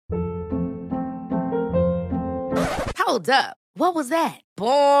Hold up. What was that?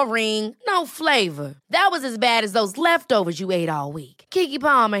 Boring. No flavor. That was as bad as those leftovers you ate all week. Keke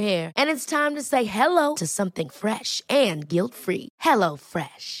Palmer here, and it's time to say hello to something fresh and guilt-free. Hello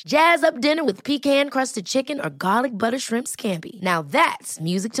Fresh. Jazz up dinner with pecan-crusted chicken or garlic butter shrimp scampi. Now that's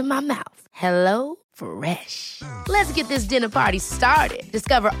music to my mouth. Hello Fresh. Let's get this dinner party started.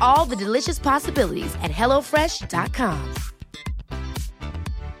 Discover all the delicious possibilities at hellofresh.com.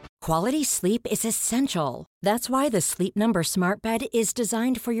 Quality sleep is essential. That's why the Sleep Number Smart Bed is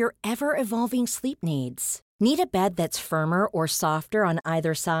designed for your ever-evolving sleep needs. Need a bed that's firmer or softer on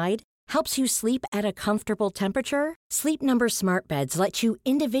either side? Helps you sleep at a comfortable temperature? Sleep Number Smart Beds let you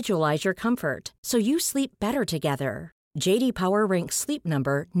individualize your comfort, so you sleep better together. J.D. Power ranks Sleep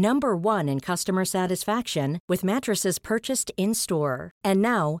Number #1 in customer satisfaction with mattresses purchased in-store. And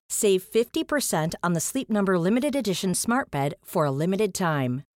now, save 50% on the Sleep Number Limited Edition Smart Bed for a limited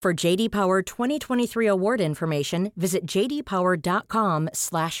time. For J.D. Power 2023 award information, visit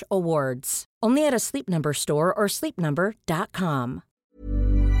jdpower.com/awards. Only at a Sleep Number store or sleepnumber.com.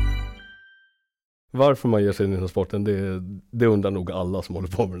 Varför man ger sig in i den här sporten, det undrar nog alla som håller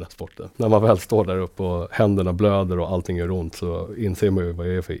på med den här sporten. När man väl står där uppe och händerna blöder och allting gör ont, så inser man ju vad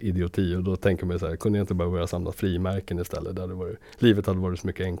det är för idioti. Och då tänker man så här, kunde jag inte bara börja samla frimärken istället? Livet hade varit så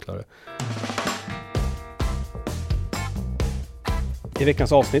mycket enklare. I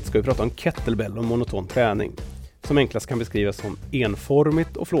veckans avsnitt ska vi prata om kettlebell och monoton träning, som enklast kan beskrivas som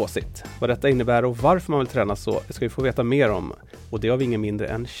enformigt och flåsigt. Vad detta innebär och varför man vill träna så ska vi få veta mer om. Och det har vi ingen mindre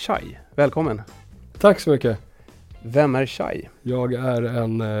än Shai. Välkommen! Tack så mycket! Vem är Shai? Jag är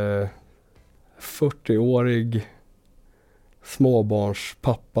en 40-årig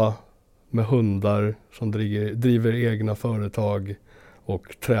småbarnspappa med hundar som driver egna företag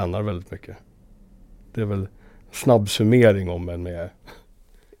och tränar väldigt mycket. Det är väl snabb summering om en med.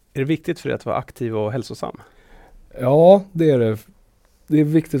 Är det viktigt för dig att vara aktiv och hälsosam? Ja, det är det. Det är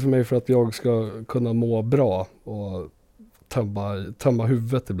viktigt för mig för att jag ska kunna må bra och tömma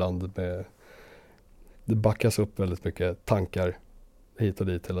huvudet ibland. Det backas upp väldigt mycket tankar hit och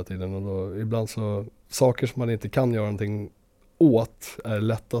dit hela tiden. Och då, ibland så saker som man inte kan göra någonting åt är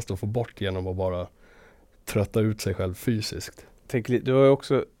lättast att få bort genom att bara trötta ut sig själv fysiskt. Du har ju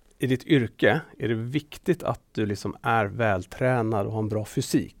också i ditt yrke, är det viktigt att du liksom är vältränad och har en bra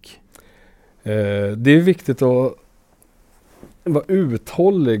fysik? Det är viktigt att vara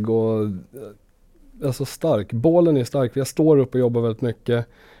uthållig och alltså stark. Bålen är stark. Jag står upp och jobbar väldigt mycket.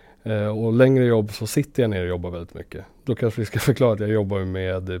 Och längre jobb så sitter jag ner och jobbar väldigt mycket. Då kanske vi ska förklara att jag jobbar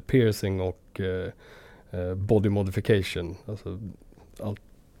med piercing och body modification. Alltså allt.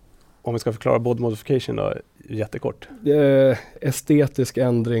 Om vi ska förklara body modification då, jättekort. Estetisk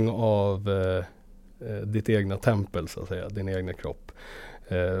ändring av ditt egna tempel, så att säga, din egna kropp.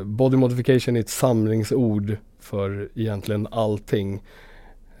 Body modification är ett samlingsord för egentligen allting.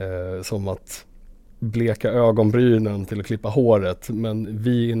 Som att bleka ögonbrynen till att klippa håret. Men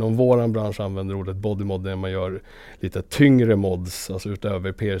vi inom våran bransch använder ordet body mod när man gör lite tyngre mods, alltså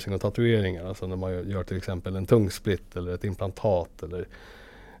utöver piercing och tatueringar. Alltså när man gör till exempel en tungsplit eller ett implantat eller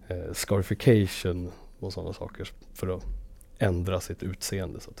scarification och sådana saker för att ändra sitt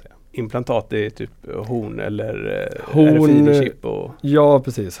utseende, så att säga. Implantat är typ horn eller RFID-chip? Ja,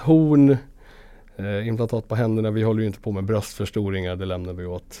 precis. Horn, implantat på händerna. Vi håller ju inte på med bröstförstoringar. Det lämnar vi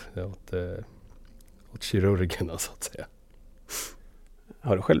åt kirurgerna, så att säga.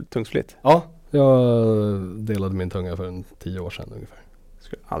 Har du själv tungsplit? Ja, jag delade min tunga för 10 år sedan ungefär.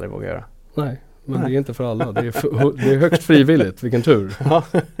 Skulle aldrig våga göra. Nej. Men det är inte för alla. Det är högst frivilligt. Vilken tur. Ja.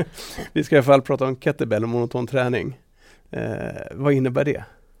 Vi ska i alla fall prata om kettlebell och monoton träning. Vad innebär det?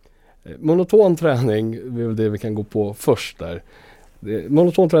 Monoton träning är väl det vi kan gå på först där.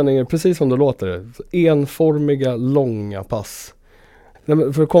 Monoton träning är precis som det låter. Enformiga, långa pass.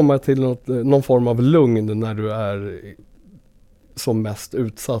 För att komma till någon form av lugn när du är som mest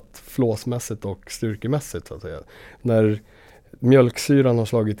utsatt flåsmässigt och styrkemässigt, så att säga. När mjölksyran har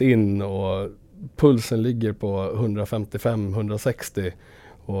slagit in och pulsen ligger på 155-160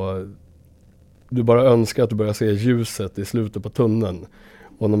 och du bara önskar att du börjar se ljuset i slutet på tunneln.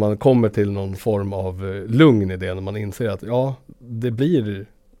 Och när man kommer till någon form av lugn i det, när man inser att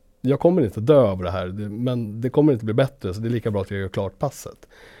jag kommer inte dö av det här, men det kommer inte bli bättre, så det är lika bra att jag gör klart passet.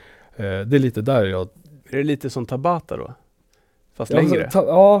 Det är lite där jag... Är det lite som Tabata då? Fast längre?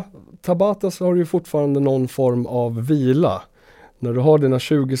 Tabata så har du ju fortfarande någon form av vila. När du har dina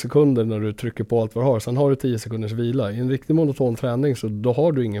 20 sekunder när du trycker på allt vad du har, sen har du 10 sekunders vila. I en riktig monoton träning så då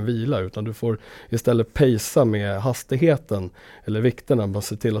har du ingen vila, utan du får istället pacea med hastigheten eller vikterna, bara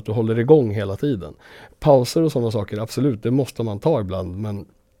se till att du håller igång hela tiden. Pauser och sådana saker, absolut, det måste man ta ibland, men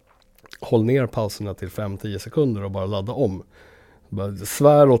håll ner pauserna till 5-10 sekunder och bara ladda om. Bara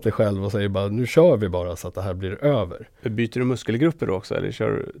svär åt dig själv och säger bara nu kör vi bara så att det här blir över. Byter du muskelgrupper då också eller kör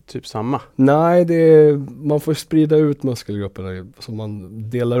du typ samma? Nej, man får sprida ut muskelgrupperna så man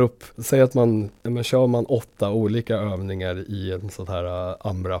delar upp. Säg att kör man 8 olika övningar i en sån här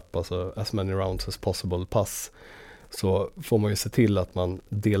AMRAP, alltså as many rounds as possible pass. Så får man ju se till att man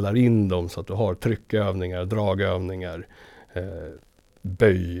delar in dem så att du har tryckövningar, dragövningar,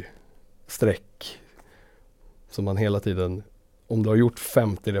 böj, sträck. Så man hela tiden, om du har gjort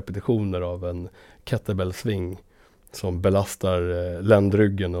 50 repetitioner av en kettlebell-sving som belastar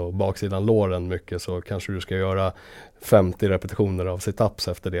ländryggen och baksidan låren mycket, så kanske du ska göra 50 repetitioner av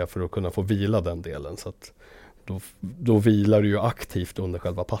sit-ups efter det för att kunna få vila den delen. Så att då vilar du ju aktivt under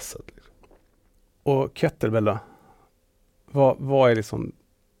själva passet. Liksom. Och kettlebell då? Vad är liksom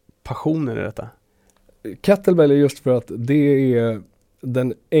passionen i detta? Kettlebell är just för att det är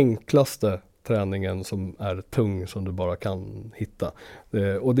den enklaste träningen som är tung som du bara kan hitta.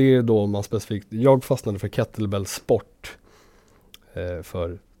 Och det är då man specifikt, jag fastnade för kettlebell-sport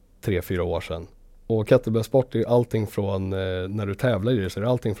för 3-4 år sedan. Och kettlebell-sport är allting från, när du tävlar i det, så är det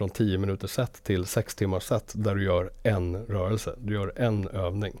allting från 10 minuters set till 6 timmars set där du gör en rörelse, du gör en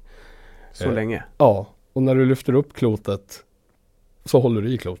övning. Så länge? Ja, och när du lyfter upp klotet så håller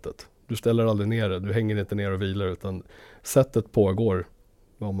du i klotet. Du ställer aldrig ner det, du hänger inte ner och vilar, utan setet pågår,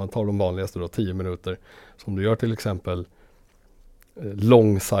 om man tar de vanligaste då, 10 minuter. Som du gör till exempel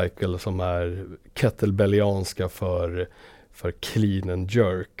long cycle som är kettlebellianska för clean and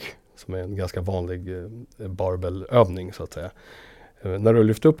jerk, som är en ganska vanlig barbellövning så att säga. När du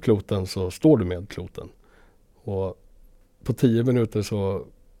lyfter upp kloten så står du med kloten. Och på 10 minuter så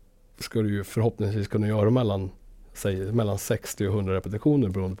ska du ju förhoppningsvis kunna göra mellan 60 och 100 repetitioner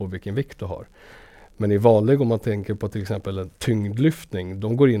beroende på vilken vikt du har. Men i vanlig, om man tänker på till exempel en tyngdlyftning,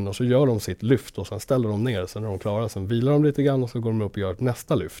 de går in och så gör de sitt lyft och sen ställer de ner, sen när de klarar, sen vilar de lite grann och så går de upp och gör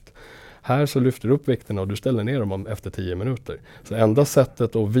nästa lyft. Här så lyfter du upp vikterna och du ställer ner dem efter 10 minuter. Så enda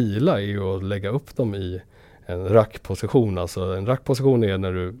sättet att vila är ju att lägga upp dem i en rackposition. Alltså en rackposition är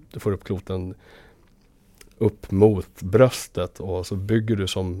när du får upp kloten upp mot bröstet och så bygger du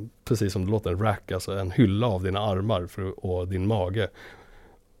precis som det låter, en rack, alltså en hylla av dina armar och din mage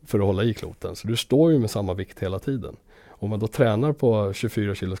för att hålla i kloten. Så du står ju med samma vikt hela tiden. Om man då tränar på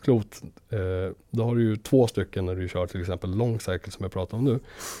 24 kilos klot, då har du ju 2 stycken när du kör till exempel long cycle som jag pratar om nu.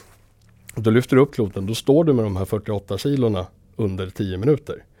 Då lyfter du upp kloten, då står du med de här 48 kilorna under 10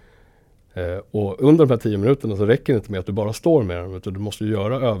 minuter. Och under de här 10 minuterna så räcker det inte med att du bara står med dem, utan du måste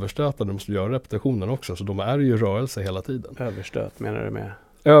göra överstötar, du måste göra repetitionen också, så de är ju rörelse hela tiden. Överstöt menar du med?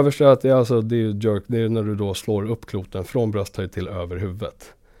 Överstöt är alltså, det är jerk, det är när du då slår upp kloten från brösthöjd till över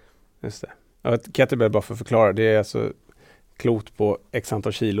huvudet. Just det. Ja, kettlebell, bara för att förklara, det är alltså klot på x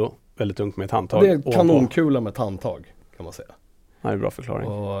antal kilo, väldigt tungt med ett handtag. Det är en kanonkula med ett handtag kan man säga. Ja, det är bra förklaring.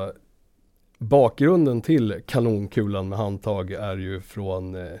 Och bakgrunden till kanonkulan med handtag är ju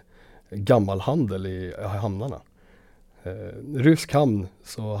från gammal handel i hamnarna. Rysk hamn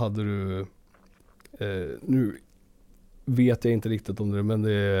så hade du, nu vet jag inte riktigt om det, men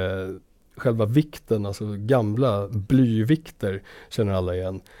det är själva vikten, alltså gamla blyvikter känner alla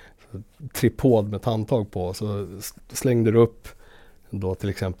igen. Tripod med handtag på, så slängde du upp då till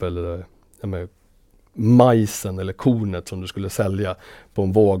exempel majsen eller kornet som du skulle sälja på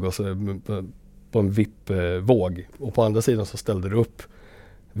en våg och så på en vippvåg, och på andra sidan så ställde du upp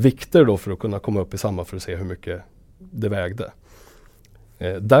vikter då för att kunna komma upp i samma för att se hur mycket det vägde.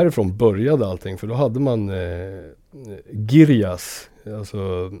 Därifrån började allting, för då hade man girjas,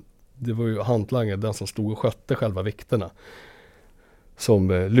 alltså det var ju hantlangare, den som stod och skötte själva vikterna,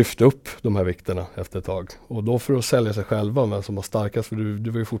 som lyfte upp de här vikterna efter ett tag. Och då för att sälja sig själva, men som var starkast, för du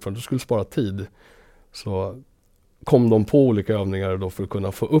var ju fortfarande, du skulle spara tid, så kom de på olika övningar då för att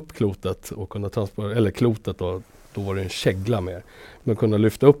kunna få upp klotet och kunna transportera, eller klotet då var det en kägla mer, men kunna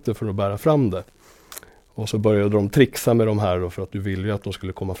lyfta upp det för att bära fram det. Och så började de trixa med de här då, för att du ville ju att de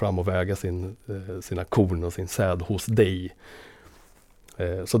skulle komma fram och väga sina korn och sin säd hos dig.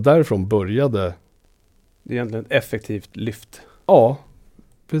 Så därifrån började... Det är egentligen ett effektivt lyft. Ja,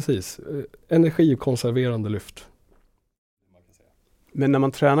 precis. Energikonserverande lyft. Men när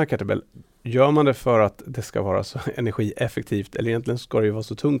man tränar kettlebell, gör man det för att det ska vara så energieffektivt, eller egentligen ska det ju vara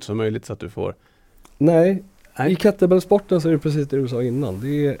så tungt som möjligt så att du får... Nej. I kettlebellsporten så är det precis det du sa innan.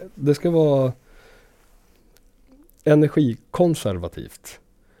 Det ska vara energikonservativt.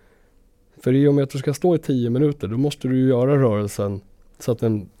 För i och med att du ska stå i 10 minuter, då måste du göra rörelsen så att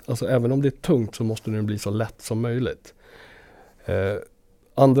den, alltså även om det är tungt så måste den bli så lätt som möjligt.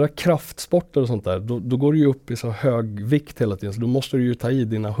 andra kraftsporter och sånt där, då går du ju upp i så hög vikt hela tiden, så då måste du ju ta i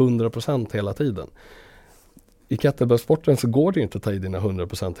dina 100% hela tiden. I kettlebellsporten så går det ju inte att ta i dina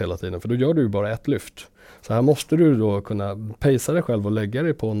 100% hela tiden, för då gör du ju bara ett lyft. Så här måste du då kunna pacea dig själv och lägga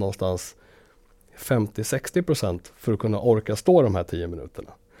dig på någonstans 50-60% för att kunna orka stå de här 10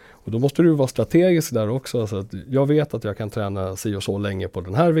 minuterna. Och då måste du vara strategisk där också, så att jag vet att jag kan träna si och så länge på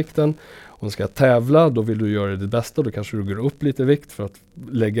den här vikten. Om ska jag tävla, då vill du göra det bästa, då kanske du går upp lite vikt för att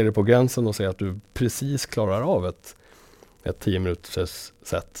lägga det på gränsen och säga att du precis klarar av ett 10 minuters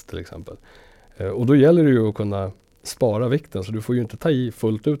set till exempel. Och då gäller det ju att kunna spara vikten, så du får ju inte ta i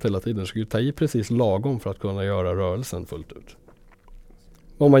fullt ut hela tiden, du ska ju ta i precis lagom för att kunna göra rörelsen fullt ut.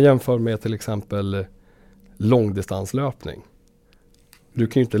 Om man jämför med till exempel långdistanslöpning. Du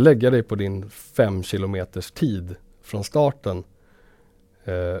kan ju inte lägga dig på din 5 kilometers tid från starten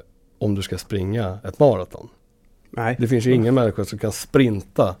om du ska springa ett maraton. Nej. Det finns ju ingen människa som kan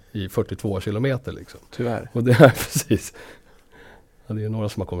sprinta i 42 kilometer liksom. Tyvärr. Och det är precis. Ja, det är några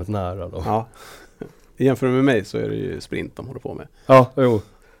som har kommit nära då. Ja. I jämförelse med mig så är det ju sprint de håller på med. Ja, jo.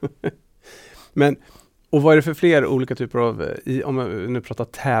 Men, och vad är det för fler olika typer av, om jag nu pratar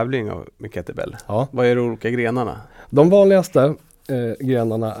tävling med kettlebell, Ja. vad är de olika grenarna? De vanligaste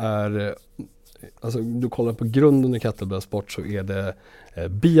grenarna är, alltså du kollar på grunden i kettlebellsport, så är det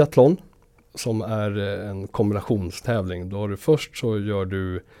biathlon som är en kombinationstävling. Då har du först så gör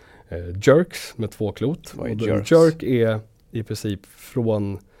du jerks med 2 klot. Vad är och jerks? Jerk är i princip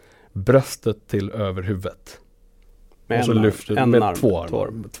från bröstet till över huvudet. Med och så lyfter du med 2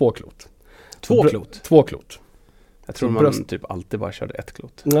 armar, 2 klot. 2 klot? 2 klot. Jag tror Så man typ alltid bara körde 1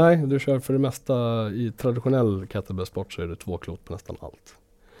 klot. Nej, du kör för det mesta i traditionell kettlebellsport så är det 2 klot på nästan allt.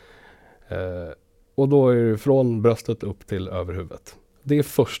 Och då är det från bröstet upp till över huvudet. Det är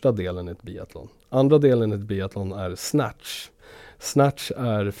första delen i ett biathlon. Andra delen i ett biathlon är snatch. Snatch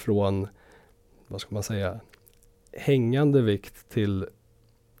är från, vad ska man säga, hängande vikt till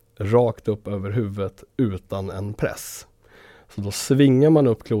rakt upp över huvudet utan en press. Så då svingar man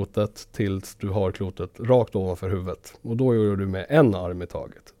upp klotet tills du har klotet rakt ovanför huvudet. Och då gör du med en arm i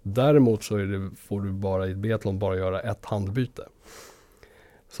taget. Däremot så får du bara i ett biathlon bara göra ett handbyte.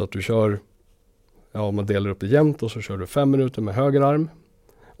 Så att du kör, ja man delar upp det jämnt och så kör du 5 minuter med höger arm.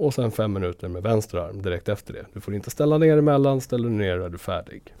 Och sen 5 minuter med vänster arm direkt efter det. Du får inte ställa ner emellan, ställer du ner är du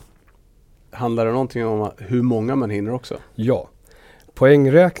färdig. Handlar det någonting om hur många man hinner också? Ja.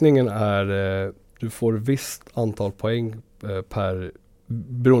 Poängräkningen är, du får visst antal poäng per,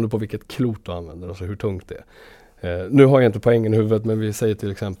 beroende på vilket klot du använder, alltså hur tungt det är. Nu har jag inte poängen i huvudet, men vi säger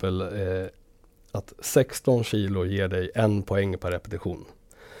till exempel att 16 kilo ger dig 1 poäng per repetition.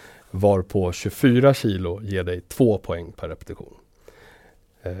 Varpå 24 kilo ger dig 2 poäng per repetition.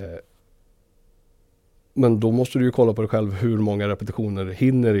 Men då måste du ju kolla på dig själv, hur många repetitioner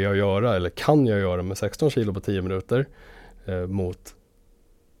hinner jag göra eller kan jag göra med 16 kilo på 10 minuter mot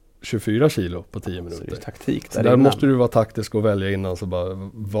 24 kilo på 10 minuter. Så det är taktik där måste du vara taktisk och välja innan, så bara,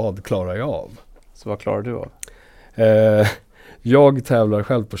 vad klarar jag av? Så vad klarar du av? Jag tävlar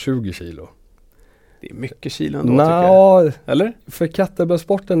själv på 20 kilo. Det är mycket kilo ändå tycker jag. Eller? För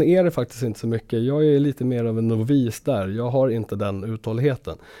kettlebellsporten är det faktiskt inte så mycket. Jag är lite mer av en novis där. Jag har inte den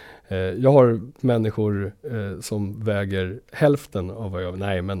uthålligheten. Jag har människor som väger hälften av vad jag,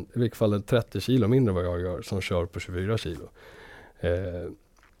 nej men i vilket fall 30 kilo mindre vad jag gör, som kör på 24 kilo.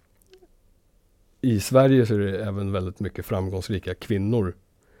 I Sverige så är det även väldigt mycket framgångsrika kvinnor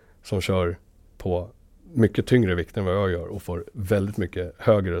som kör på mycket tyngre vikt än vad jag gör och får väldigt mycket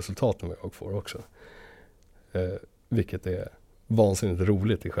högre resultat än vad jag får också. Vilket är vansinnigt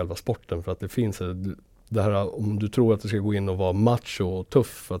roligt i själva sporten, för att det finns det här, om du tror att du ska gå in och vara macho och tuff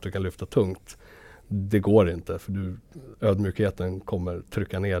för att du kan lyfta tungt, det går inte, för ödmjukheten kommer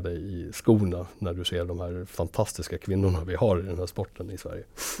trycka ner dig i skorna när du ser de här fantastiska kvinnorna vi har i den här sporten i Sverige.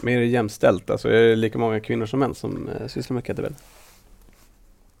 Men är det jämställt? Alltså är det lika många kvinnor som män som sysslar med kettlebell?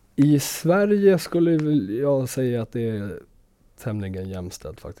 I Sverige skulle jag säga att det är tämligen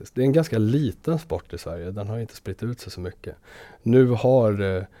jämställt faktiskt. Det är en ganska liten sport i Sverige. Den har inte spritt ut sig så mycket. Nu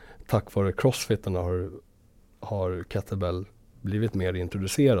har, tack vare crossfitterna, har kettlebell blivit mer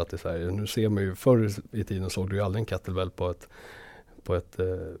introducerat i Sverige. Nu ser man ju, förr i tiden såg du ju aldrig en kettlebell på ett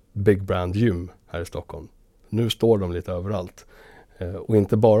big brand gym här i Stockholm. Nu står de lite överallt. Och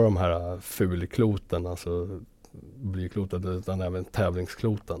inte bara de här fulkloten, alltså blykloten, utan även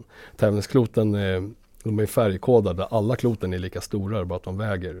tävlingskloten. Tävlingskloten de är färgkodade, alla kloten är lika stora, bara att de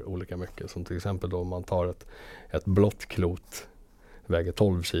väger olika mycket. Som till exempel då om man tar ett blått klot, väger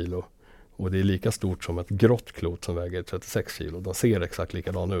 12 kilo. Och det är lika stort som ett grått klot som väger 36 kilo. De ser exakt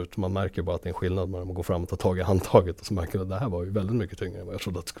likadan ut. Man märker bara att det är en skillnad när man går fram och tar tag i handtaget. Och så märker man att det här var ju väldigt mycket tyngre än vad jag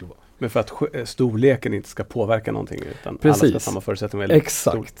trodde att det skulle vara. Men för att storleken inte ska påverka någonting utan Precis. alla ska ha samma förutsättningar.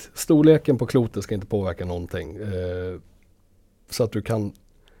 Exakt. Storleken på klotet ska inte påverka någonting. Så att du kan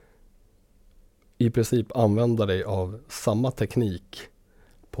i princip använda dig av samma teknik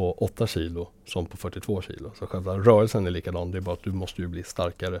på 8 kilo som på 42 kilo. Så själva rörelsen är likadan. Det är bara att du måste ju bli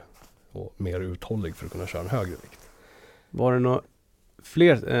starkare och mer uthållig för att kunna köra en högre vikt. Var det några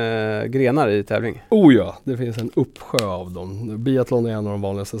fler grenar i tävling? Oh ja, det finns en uppsjö av dem. Biathlon är en av de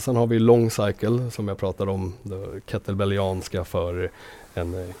vanligaste. Sen har vi long cycle som jag pratade om. Det kettlebellianska för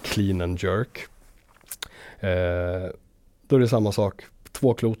en clean and jerk. Då är det samma sak.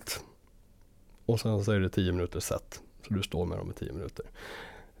 2 klot. Och sen så är det 10 minuter set. Så du står med dem i 10 minuter.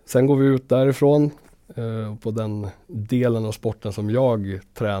 Sen går vi ut därifrån på den delen av sporten som jag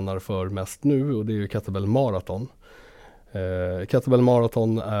tränar för mest nu. Och det är ju kettlebell maraton. Kettlebell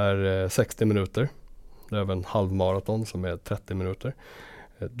maraton är 60 minuter. Det är även en halvmaraton som är 30 minuter.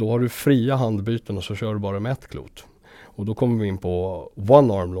 Då har du fria handbyten och så kör du bara med ett klot. Och då kommer vi in på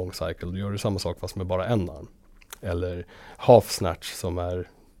one arm long cycle. Då gör du samma sak fast med bara en arm. Eller half snatch som är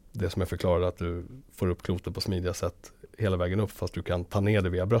det som jag förklarade, att du får upp klotet på smidiga sätt hela vägen upp fast du kan ta ner det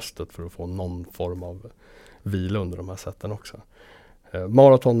via bröstet för att få någon form av vila under de här sätten också.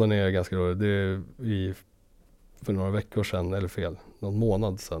 Maratonen är ganska rolig. Det är för några veckor sedan, eller fel, någon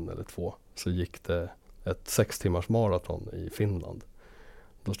månad sedan eller 2 så gick det ett 6 timmars maraton i Finland.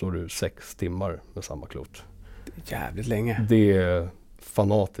 Då står du 6 timmar med samma klot. Det är jävligt länge. Det är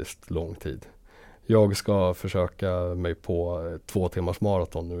fanatiskt lång tid. Jag ska försöka mig på 2 timmars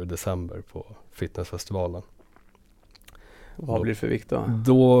maraton nu i december på fitnessfestivalen. Vad blir det för vikt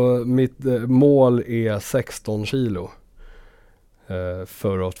då? Mitt mål är 16 kilo.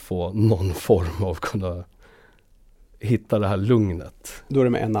 För att få någon form av kunna hitta det här lugnet. Då är det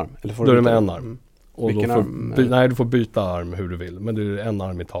med en arm? Eller får då du är det med en arm. Och vilken då arm? Nej, du får byta arm hur du vill. Men det är en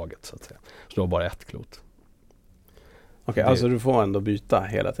arm i taget så att säga. Så du har bara ett klot. Okej, alltså du får ändå byta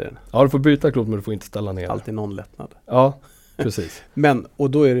hela tiden? Ja, du får byta klot men du får inte ställa ner. Alltid någon lättnad. Ja, precis. Men,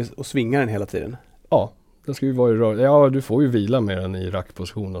 och då är det att svinga den hela tiden? Ja, den ska ju vara i rörelse. Ja, du får ju vila med den i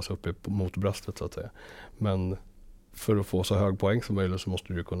rackposition, alltså uppe mot bröstet så att säga. Men för att få så hög poäng som möjligt så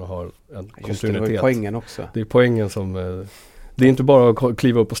måste du kunna ha en kontinuitet. Just det, var ju poängen också. Det är poängen som... det är inte bara att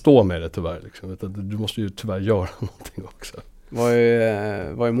kliva upp och stå med det tyvärr. Liksom, utan du måste ju tyvärr göra någonting också. Vad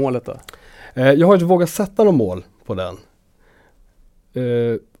är målet då? Jag har inte vågat sätta något mål på den.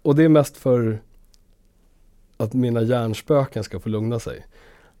 Och det är mest för att mina hjärnspöken ska få lugna sig.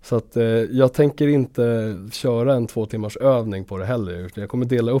 Så att jag tänker inte köra en 2 timmars övning på det heller. Jag kommer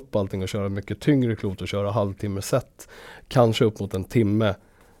dela upp allting och köra mycket tyngre klot och köra halvtimme set. Kanske upp mot en timme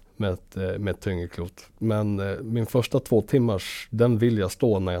med ett tyngre klot. Men min första 2 timmars, den vill jag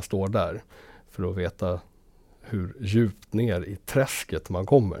stå när jag står där. För att veta hur djupt ner i träsket man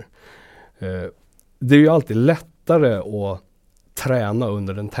kommer. Det är ju alltid lättare att träna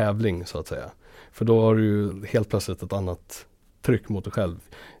under en tävling så att säga. För då har du ju helt plötsligt ett annat tryck mot dig själv.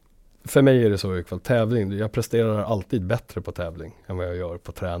 För mig är det så ikväll tävling. Jag presterar alltid bättre på tävling än vad jag gör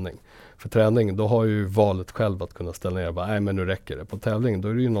på träning. För träning, då har jag ju valet själv att kunna ställa ner och bara, nej men nu räcker det. På tävling, då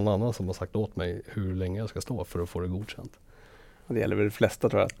är det ju någon annan som har sagt åt mig hur länge jag ska stå för att få det godkänt. Det gäller väl de flesta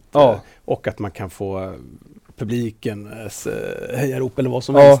tror jag. Ja. Och att man kan få publikens hejarop eller vad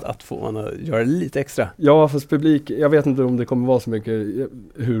som helst att få göra det lite extra. Ja, fast publik, jag vet inte om det kommer vara så mycket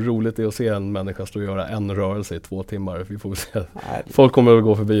hur roligt det är att se en människa stå och göra en rörelse i 2 timmar. Vi får se. Nej. Folk kommer att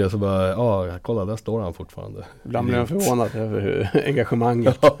gå förbi och så bara, ja kolla där står han fortfarande. Ibland blir jag förvånad över hur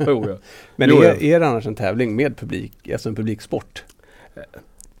engagemanget. Ja. Men är det annars en tävling med publik, alltså en publiksport?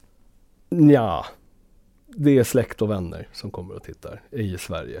 Nja. Det är släkt och vänner som kommer och tittar i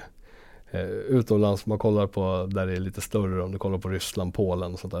Sverige. Utomlands, man kollar på där det är lite större, om du kollar på Ryssland,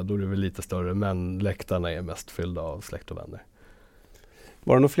 Polen och sånt där, då är det väl lite större, men läktarna är mest fyllda av släkt och vänner.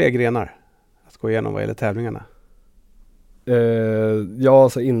 Var det några fler grenar att gå igenom vad gäller tävlingarna? Ja,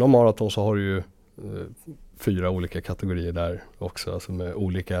 alltså inom maraton så har du ju 4 olika kategorier där också, alltså med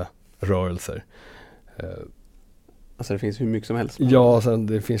olika rörelser. Alltså det finns hur mycket som helst. Ja, sen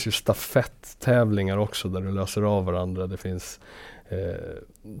det finns ju stafetttävlingar också där du löser av varandra. Det finns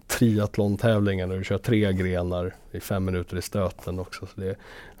triathlon-tävlingar där du kör 3 grenar i 5 minuter i stöten också. Så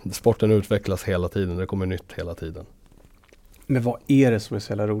sporten utvecklas hela tiden, det kommer nytt hela tiden. Men vad är det som är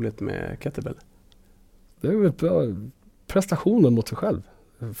så jävla roligt med kettlebell? Det är väl prestationen mot sig själv.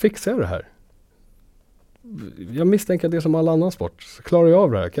 Fixar jag det här? Jag misstänker att det är som all annan sport. Så klarar jag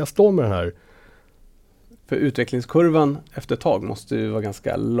av det här? Kan jag stå med den här? För utvecklingskurvan efter ett tag måste ju vara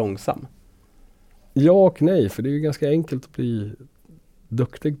ganska långsam. Ja och nej, för det är ju ganska enkelt att bli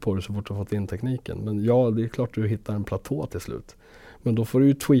duktig på det så fort du har fått in tekniken. Men ja, det är klart du hittar en platå till slut. Men då får du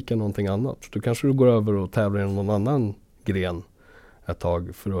ju tweaka någonting annat. Då kanske du går över och tävlar i någon annan gren ett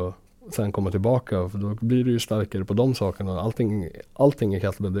tag för att sen komma tillbaka. För då blir du ju starkare på de sakerna. Allting i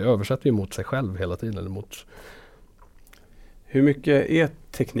kettlebell, det översätter ju mot sig själv hela tiden. Eller mot... Hur mycket är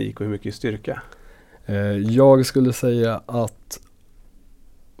teknik och hur mycket är styrka? Jag skulle säga att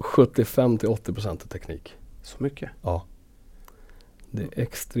 75-80% är teknik. Så mycket? Ja. Det är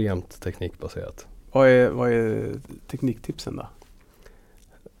extremt teknikbaserat. Vad är tekniktipsen då?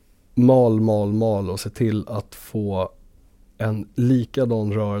 Mal och se till att få en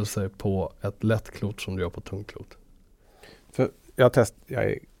likadan rörelse på ett lätt klot som du gör på tungklot. För jag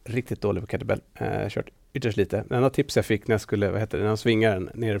är riktigt dålig på kettlebell. Jag har kört ytterst lite. Det enda tips jag fick när jag svingar den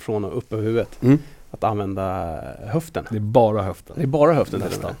nerifrån och upp över huvudet. Att använda höften. Det är bara höften. Det är bara höften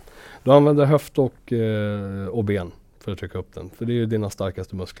nästan. Du använder höft och ben för att trycka upp den. För det är ju dina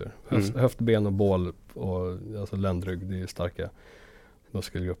starkaste muskler. Höft, ben och bål och alltså ländrygg, det är starka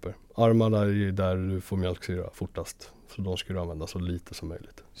muskelgrupper. Armarna är ju där du får mjölksyra fortast. Så de ska du använda så lite som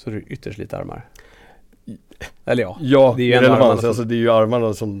möjligt. Så du är ytterst lite armar? Eller ja. Ja, det är ju alltså det är ju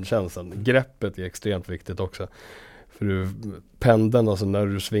armarna som känns sen. Greppet är extremt viktigt också. För pendeln, alltså när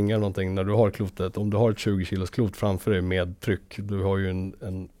du svingar någonting, när du har klotet, om du har ett 20 kilos klot framför dig med tryck, du har ju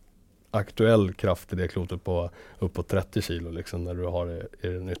en aktuell kraft i det klotet på uppåt 30 kilo liksom, när du har det i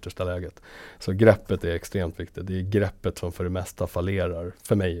det yttersta läget. Så greppet är extremt viktigt. Det är greppet som för det mesta fallerar,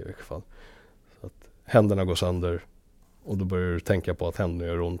 för mig i alla fall. Så att händerna går sönder och då börjar du tänka på att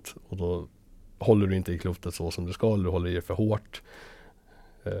händerna gör ont och då håller du inte i klotet så som du ska, eller du håller i det för hårt.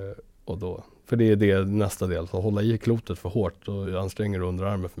 Och då, för det är det nästa del, så hålla i klotet för hårt och anstränger du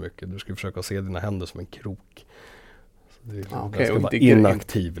underarmen för mycket. Du ska försöka se dina händer som en krok. Det ska vara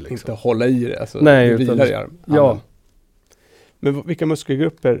inaktiv. Liksom. Inte hålla i det, alltså nej, du vilar i armen. Ja. Men vilka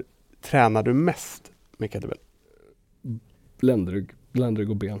muskelgrupper tränar du mest med kettlebell? Ländrygg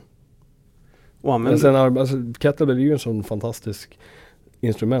och ben. Och använder kettlebell är ju en sån fantastisk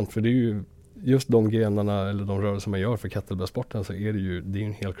instrument, för det är ju just de grenarna eller de rörelser man gör för kettlebellsporten, så är det är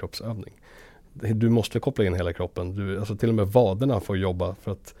en helkroppsövning. Du måste koppla in hela kroppen. Alltså till och med vaderna får jobba,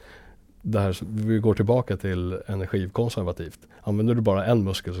 för att det här, vi går tillbaka till energikonservativt. Använder du bara en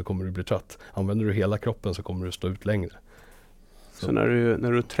muskel så kommer du bli trött. Använder du hela kroppen så kommer du stå ut längre. Så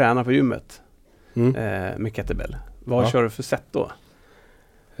när du tränar på gymmet med kettlebell, vad kör du för sätt då?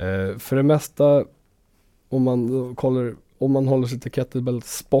 För det mesta, om man håller sig till kettlebell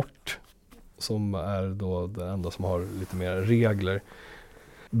sport, som är då det enda som har lite mer regler,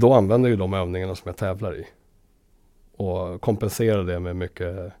 då använder jag de övningarna som jag tävlar i. Och kompenserar det med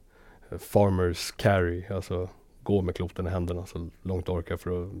mycket farmers carry, alltså gå med kloten i händerna så långt orkar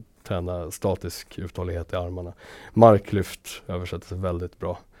för att träna statisk uthållighet i armarna. Marklyft översätter väldigt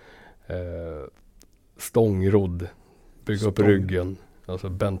bra. Stångrodd, bygga upp ryggen, alltså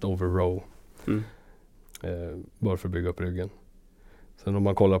bent over row. Bara för att bygga upp ryggen. Sen om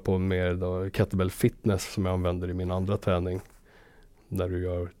man kollar på mer då, kettlebell fitness som jag använder i min andra träning, där du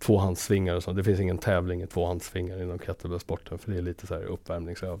gör tvåhandssvingar och så. Det finns ingen tävling i tvåhandssvingar inom kettlebellsporten, för det är lite så här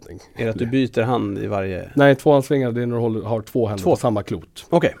uppvärmningsövning. Är det att du byter hand i varje? Nej, tvåhandssvingar, det är när du har två händer på samma klot.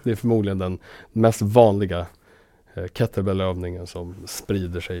 Okay. Det är förmodligen den mest vanliga kettlebellövningen som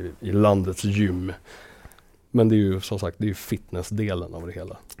sprider sig i landets gym. Men det är ju som sagt, det är ju fitnessdelen av det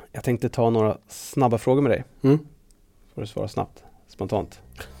hela. Jag tänkte ta några snabba frågor med dig. Får du svara snabbt, spontant.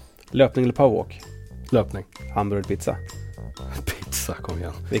 Löpning eller powerwalk? Löpning. Hamburgare eller pizza? Pizza, kom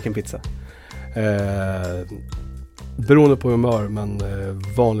igen. Vilken pizza? Beroende på humör, men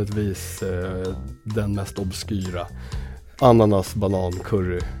vanligtvis den mest obskyra. Ananas, banan,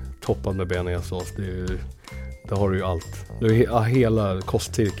 curry, toppad med bearnaisesås. Det har du ju allt. Du har hela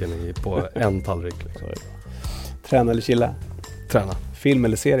kostcirkeln på en tallrik. Liksom. Träna eller chilla? Träna. Film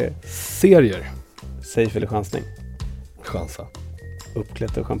eller serier? Serier. Safe eller chansning? Chansa.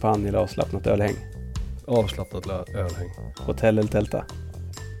 Uppklätt och champagne eller avslappnat ölhäng? Avslappnat ölhäng. Hotell eller tälta?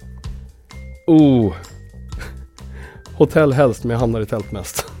 Hotell helst, men jag hamnar i tält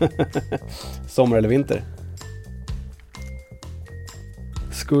mest. Sommar eller vinter?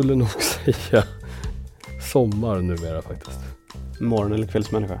 Skulle nog säga sommar numera faktiskt. Morgon eller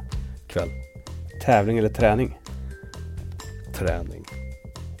kvällsmänniska? Kväll. Tävling eller träning? Träning.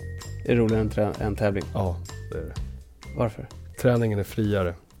 Är det roligare än tävling? Ja, det är det. Varför? Träningen är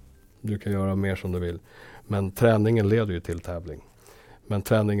friare. Du kan göra mer som du vill. Men träningen leder ju till tävling. Men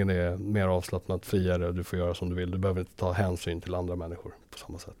träningen är mer avslappnat, friare och du får göra som du vill. Du behöver inte ta hänsyn till andra människor på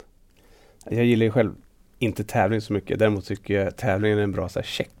samma sätt. Jag gillar ju själv inte tävling så mycket. Däremot tycker jag tävlingen är en bra så här,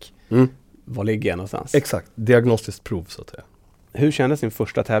 check. var ligger jag någonstans? Exakt, diagnostiskt prov så att säga. Hur kändes din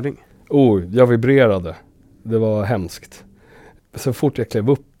första tävling? Jag vibrerade. Det var hemskt. Så fort jag klev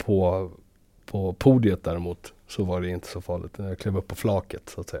upp på podiet däremot så var det inte så farligt. När jag klev upp på flaket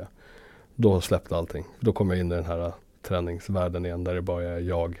så att säga. Då släppte allting. Då kom jag in i den här träningsvärlden igen där det bara är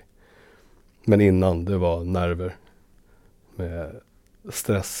jag. Men innan det var nerver. Med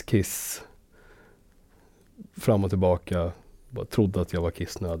stress, kiss. Fram och tillbaka. Bara trodde att jag var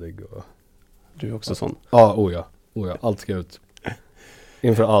kissnödig. Du är också sån? Ja. Allt ska ut.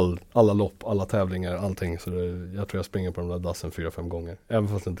 Inför alla lopp, alla tävlingar, allting. Så jag tror jag springer på de där dassen 4-5 gånger. Även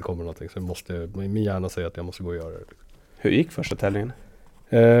fast det inte kommer någonting. Så min hjärna säger att jag måste gå och göra det. Hur gick första tävlingen?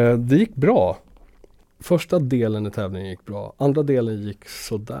 Det gick bra. Första delen i tävlingen gick bra. Andra delen gick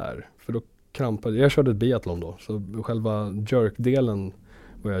sådär. För då krampade jag. körde ett biathlon då. Så själva jerk-delen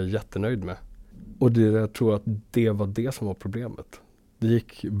var jag jättenöjd med. Och jag tror att det var det som var problemet. Det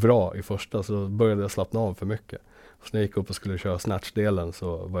gick bra i första så började jag slappna av för mycket. Så när jag gick upp och skulle köra snatch-delen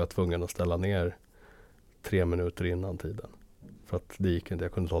så var jag tvungen att ställa ner 3 minuter innan tiden. För att det gick inte,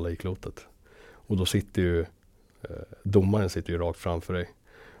 jag kunde inte hålla i klotet. Och då sitter ju domaren sitter ju rakt framför dig.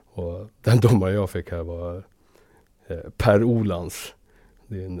 Och den domare jag fick här var Per Olans.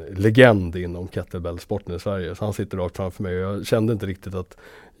 Det är en legend inom kettlebell-sporten i Sverige. Så han sitter rakt framför mig. Och jag kände inte riktigt att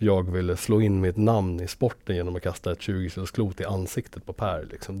jag ville slå in mitt namn i sporten genom att kasta ett 20-kilos klot i ansiktet på Per.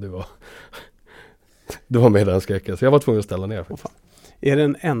 Liksom. Det var med den skräcken. Så jag var tvungen att ställa ner. Är det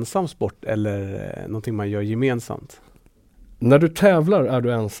en ensam sport eller någonting man gör gemensamt? När du tävlar är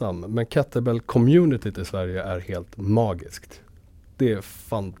du ensam. Men kettlebell-communityt i Sverige är helt magiskt. Det är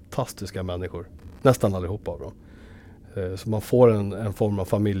fantastiska människor. Nästan allihop av dem. Så man får en form av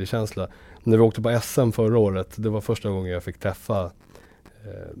familjekänsla. När vi åkte på SM förra året, det var första gången jag fick träffa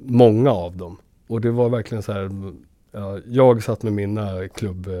många av dem. Och det var verkligen så här, jag satt med mina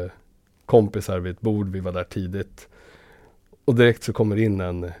klubbkompisar vid ett bord, vi var där tidigt. Och direkt så kommer in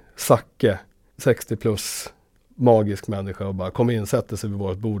en Zacke, 60 plus, magisk människa och bara kommer in, sätter sig vid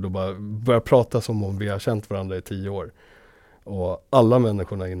vårt bord och bara börjar prata som om vi har känt varandra i 10 år. Och alla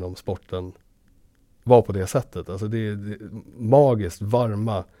människorna inom sporten var på det sättet. Alltså det är magiskt,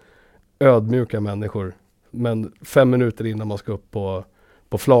 varma, ödmjuka människor. Men 5 minuter innan man ska upp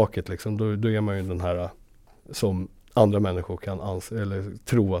på flaket liksom, då är man ju den här som andra människor kan eller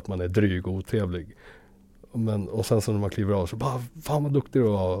tro att man är dryg och otrevlig. Och sen så när man kliver av så bara, fan vad duktig du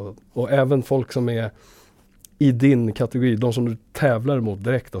var. Och även folk som är i din kategori, de som du tävlar mot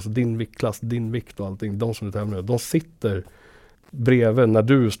direkt, alltså din viktklass, din vikt och allting, de som du tävlar med, de sitter bredvid när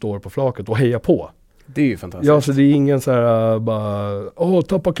du står på flaket och hejar på. Det är ju fantastiskt. Ja, så det är ingen så här bara,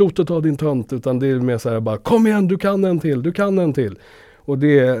 tappa klotet av din tönt, utan det är mer så här bara, kom igen, du kan en till. Och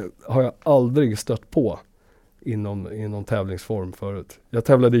det har jag aldrig stött på inom tävlingsform förut. Jag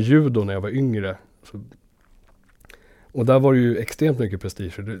tävlade i judo när jag var yngre. Och där var det ju extremt mycket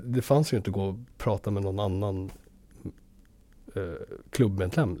prestige. Det fanns ju inte att gå och prata med någon annan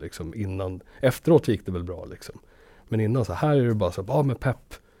klubbmedlem liksom innan. Efteråt gick det väl bra liksom. Men innan så här är det bara så, med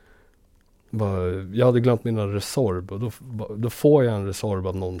pepp. Jag hade glömt mina Resorb och då får jag en Resorb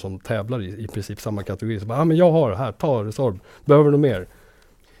av någon som tävlar i princip samma kategori. Så bara, men jag har det här, ta Resorb. Behöver du något mer?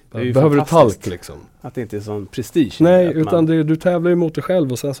 Behöver du talk liksom? Att det inte är sån prestige. Nej, utan du tävlar ju mot dig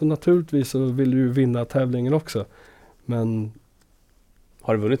själv och sen så naturligtvis så vill du ju vinna tävlingen också. Men...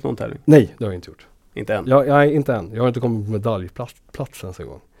 Har du vunnit någon tävling? Nej, det har jag inte gjort. Inte än? Nej, inte än. Jag har inte kommit på medaljplats ens en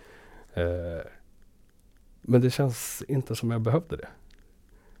gång. Men det känns inte som jag behövde det.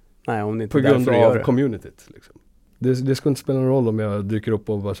 Nej, om det inte på grund av communityt. Liksom. Det skulle inte spela någon roll om jag dyker upp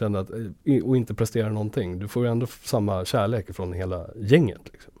och bara känner att och inte presterar någonting. Du får ju ändå samma kärlek från hela gänget.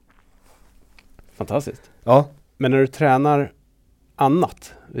 Liksom. Fantastiskt. Ja. Men när du tränar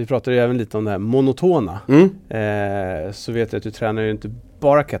annat, vi pratade ju även lite om det här monotona, så vet jag att du tränar ju inte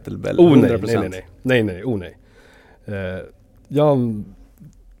bara kettlebell 100%. Nej. Jag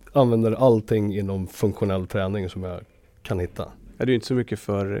använder allting inom funktionell träning som jag kan hitta. Är du inte så mycket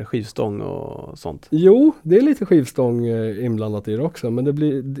för skivstång och sånt? Jo, det är lite skivstång inblandat i det också. Men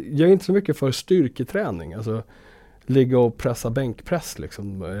jag är inte så mycket för styrketräning. Alltså ligga och pressa bänkpress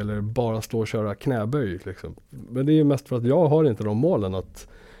liksom. Eller bara stå och köra knäböj liksom. Men det är ju mest för att jag har inte de målen att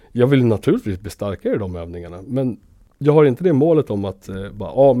jag vill naturligtvis bli starkare i de övningarna. Men jag har inte det målet om att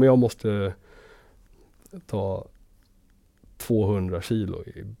men jag måste ta 200 kilo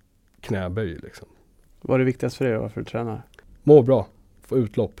i knäböj liksom. Vad är det viktigast för dig då, varför du tränar? Må bra, få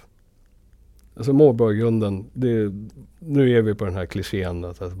utlopp. Alltså må bra i grunden. Nu är vi på den här klichén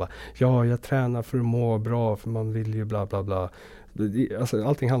att jag tränar för att må bra, för man vill ju bla bla bla. Alltså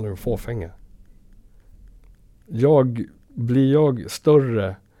allting handlar om fåfänga. Blir jag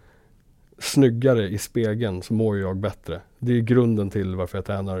större snyggare i spegeln så mår jag bättre. Det är grunden till varför jag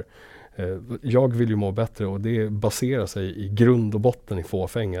tränar. Jag vill ju må bättre och det baserar sig i grund och botten i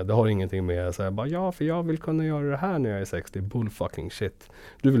fåfänga. Det har ingenting med att säga bara ja, för jag vill kunna göra det här när jag är 60. Bullfucking shit.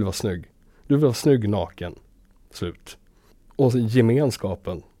 Du vill vara snygg. Du vill vara snygg naken. Slut. Och så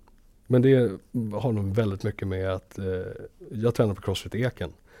gemenskapen. Men det har nog väldigt mycket med att jag tränar på CrossFit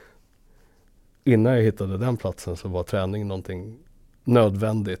Eken. Innan jag hittade den platsen så var träning någonting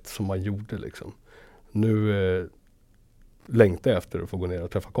nödvändigt som man gjorde liksom. Nu längtar jag efter att få gå ner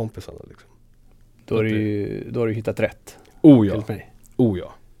och träffa kompisarna liksom. Då har du hittat rätt. Oh ja. Oh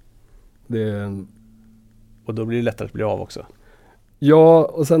ja. Det är och då blir det lättare att bli av också. Ja,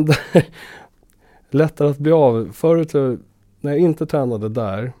 och sen lättare att bli av. Förut när jag inte tränade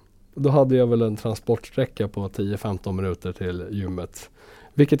där, då hade jag väl en transportsträcka på 10-15 minuter till gymmet.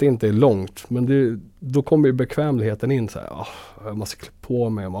 Vilket inte är långt, men då kommer ju bekvämligheten in så här. Jag måste klä på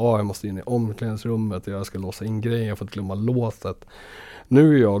mig, jag måste in i omklädningsrummet och jag ska låsa in grejer, jag får inte glömma låset.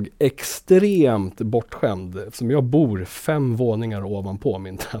 Nu är jag extremt bortskämd eftersom jag bor 5 våningar ovanpå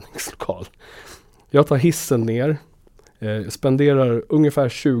min träningslokal. Jag tar hissen ner, spenderar ungefär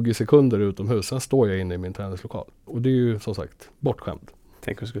 20 sekunder utomhus, sen står jag inne i min träningslokal. Och det är ju som sagt bortskämd.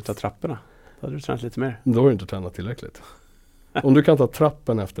 Tänk om du skulle ta trapporna. Då hade du tränat lite mer. Då har du inte tränat tillräckligt. Om du kan ta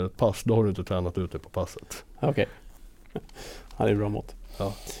trappen efter ett pass, då har du inte tränat ute på passet. Okej. Ja, det är bra mått.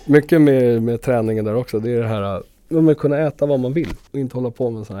 Ja. Mycket med träningen där också, det är det här att man kunna äta vad man vill och inte hålla på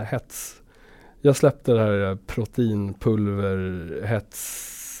med sån här hets. Jag släppte det här proteinpulver,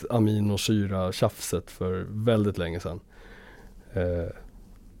 hets, aminosyra, tjafset för väldigt länge sedan.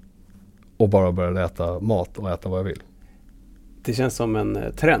 Och bara började äta mat och äta vad jag vill. Det känns som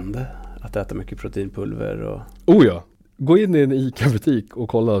en trend att äta mycket proteinpulver och... Oh ja! Gå in i en ICA-butik och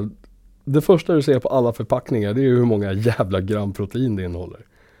kolla. Det första du ser på alla förpackningar, det är hur många jävla gram protein det innehåller.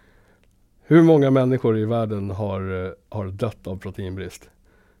 Hur många människor i världen har dött av proteinbrist?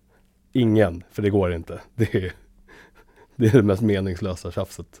 Ingen, för det går inte. Det är det mest meningslösa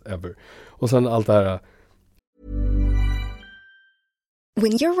tjafset ever. Och sen allt det här.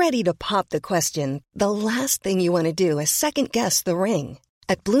 When you're ready to pop the question, the last thing you want to do is second guess the ring.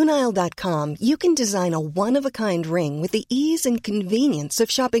 At BlueNile.com, you can design a one-of-a-kind ring with the ease and convenience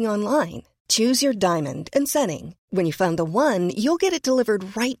of shopping online. Choose your diamond and setting. When you find the one, you'll get it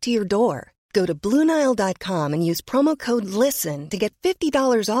delivered right to your door. Go to BlueNile.com and use promo code LISTEN to get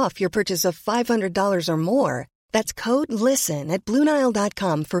 $50 off your purchase of $500 or more. That's code LISTEN at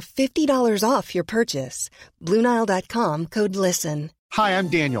BlueNile.com for $50 off your purchase. BlueNile.com, code LISTEN. Hi, I'm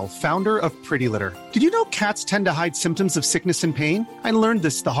Daniel, founder of Pretty Litter. Did you know cats tend to hide symptoms of sickness and pain? I learned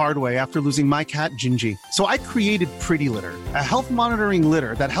this the hard way after losing my cat, Gingy. So I created Pretty Litter, a health monitoring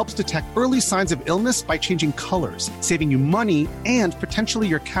litter that helps detect early signs of illness by changing colors, saving you money and potentially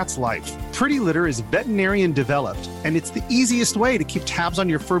your cat's life. Pretty Litter is veterinarian developed, and it's the easiest way to keep tabs on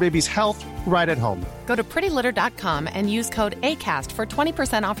your fur baby's health right at home. Go to prettylitter.com and use code ACAST for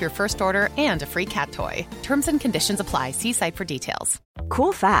 20% off your first order and a free cat toy. Terms and conditions apply. See site for details.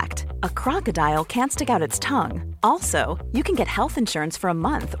 Cool fact, a crocodile can't stick out its tongue. Also, you can get health insurance for a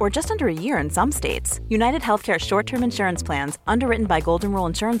month or just under a year in some states. United Healthcare short-term insurance plans, underwritten by Golden Rule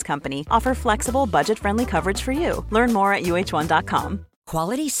Insurance Company, offer flexible, budget-friendly coverage for you. Learn more at uh1.com.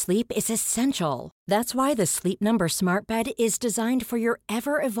 Quality sleep is essential. That's why the Sleep Number Smart Bed is designed for your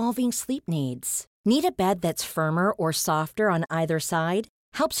ever-evolving sleep needs. Need a bed that's firmer or softer on either side?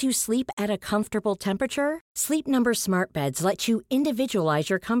 Helps you sleep at a comfortable temperature? Sleep Number Smart Beds let you individualize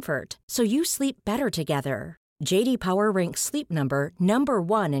your comfort so you sleep better together. JD Power ranks Sleep Number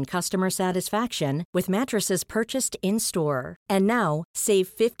 #1 in customer satisfaction with mattresses purchased in-store. And now, save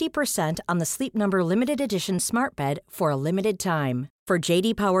 50% on the Sleep Number Limited Edition Smart Bed for a limited time. For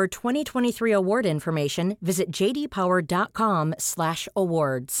JD Power 2023 award information, visit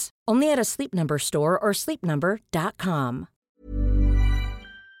jdpower.com/awards. Only at a Sleep Number store or sleepnumber.com.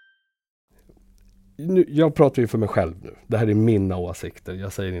 Jag pratar ju för mig själv nu. Det här är mina åsikter.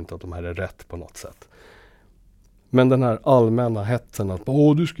 Jag säger inte att de här är rätt på något sätt. Men den här allmänna hetsen att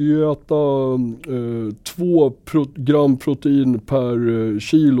du ska ju äta 2 gram protein per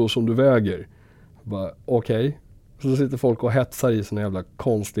kilo som du väger. Okej. Så sitter folk och hetsar i sån jävla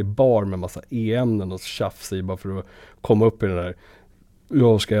konstig bar med massa e-ämnen och tjafs i bara för att komma upp i den där.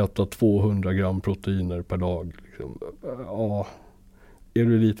 Jag ska äta 200 gram proteiner per dag. Liksom. Ja. Är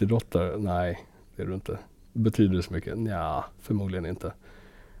du elitidrottare? Nej, det är du inte. Betyder det så mycket? Nja, förmodligen inte.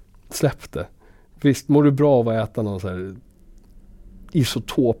 Släpp det. Visst, mår du bra av att äta någon så här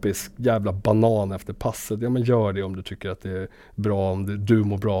isotopisk jävla banan efter passet? Ja, men gör det om du tycker att det är bra, om du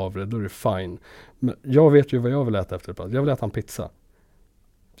mår bra av det, då är det fine. Men jag vet ju vad jag vill äta efter ett pass. Jag vill äta en pizza.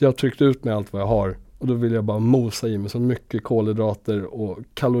 Jag har tryckt ut med allt vad jag har. Och då vill jag bara mosa i mig så mycket kolhydrater och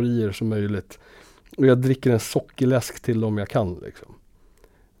kalorier som möjligt. Och jag dricker en sockerläsk till om jag kan liksom.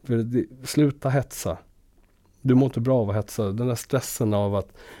 Sluta hetsa. Du mår inte bra av att hetsa. Den där stressen av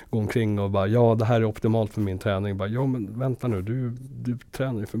att gå omkring och bara, ja det här är optimalt för min träning. Bara, ja men vänta nu, du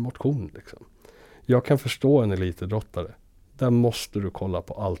tränar ju för motion liksom. Jag kan förstå en elitidrottare. Där måste du kolla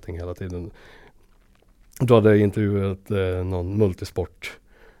på allting hela tiden. Då hade jag intervjuat någon multisport.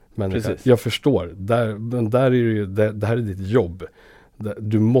 Men jag förstår. Där är det här är ditt jobb.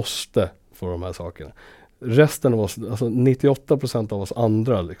 Du måste få de här sakerna. Resten av oss, alltså 98% av oss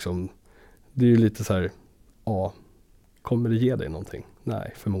andra liksom, det är ju lite så här, ja, kommer det ge dig någonting?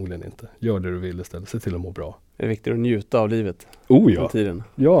 Nej, förmodligen inte. Gör det du vill istället, se till att må bra. Det är viktigt att njuta av livet. Ja. Tiden.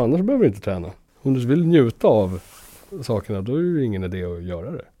 Ja, annars behöver du inte träna. Om du vill njuta av sakerna, då är det ingen idé att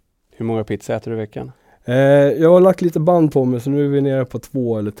göra det. Hur många pizza äter du i veckan? Jag har lagt lite band på mig, så nu är vi nere på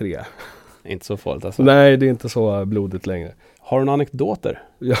 2 eller 3. Inte så farligt alltså? Nej, det är inte så blodigt längre. Har du några anekdoter?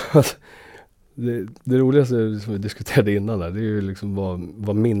 Ja, det roligaste som vi diskuterade innan där, det är ju liksom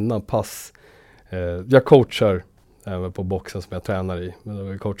vad mina pass. Jag coachar även på boxen som jag tränar i, men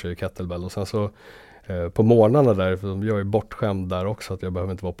jag coachar i kettlebell. Och sen så på morgnarna där, för jag är bortskämd där också, att jag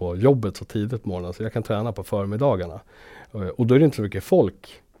behöver inte vara på jobbet så tidigt på morgonen, så jag kan träna på förmiddagarna. Och då är det inte så mycket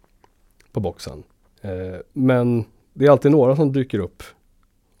folk på boxen. Men det är alltid några som dyker upp.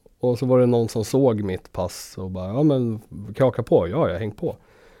 Och så var det någon som såg mitt pass och bara, ja men kan jag haka på? Ja, jag häng på.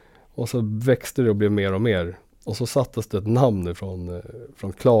 Och så växte det och blev mer och mer. Och så sattes det ett namn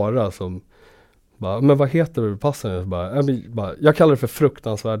från Klara som bara, men vad heter det passen? Jag kallar det för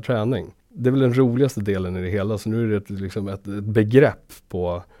fruktansvärd träning. Det är väl den roligaste delen i det hela. Så nu är det liksom ett begrepp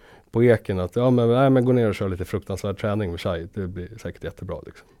på eken att men gå ner och köra lite fruktansvärd träning med Shai. Det blir säkert jättebra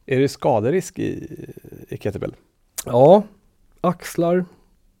liksom. Är det skaderisk i kettlebell? Ja, axlar,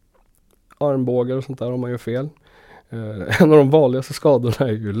 armbågar och sånt där om man gör fel. En av de vanligaste skadorna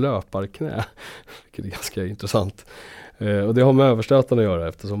är ju löparknä, vilket är ganska intressant. Och det har med överstöten att göra,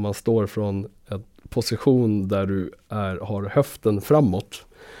 eftersom man står från en position där du har höften framåt.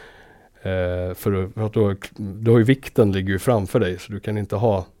 För att du har ju vikten ligger ju framför dig, så du kan inte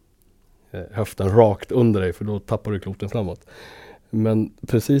ha höften rakt under dig, för då tappar du kloten framåt. Men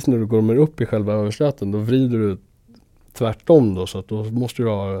precis när du går upp i själva överstöten, då vrider du tvärtom då, så att då måste du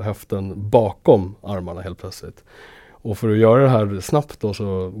ha höften bakom armarna helt plötsligt. Och för att göra det här snabbt då,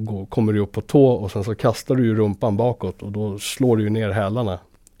 så kommer du upp på tå och sen så kastar du ju rumpan bakåt, och då slår du ju ner hälarna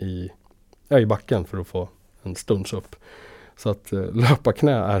i backen för att få en stuns upp. Så att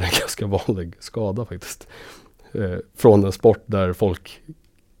löparknä är en ganska vanlig skada faktiskt. Från en sport där folk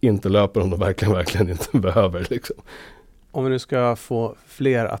inte löper om de verkligen inte behöver liksom. Om vi nu ska få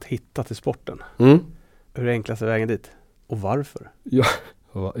fler att hitta till sporten. Hur är enklaste vägen dit? Och varför?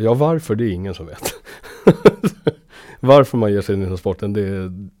 Ja, varför det är ingen som vet. Varför man ger sig in i den här sporten,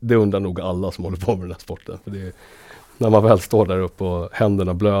 det undrar nog alla som håller på med den här sporten. För när man väl står där uppe och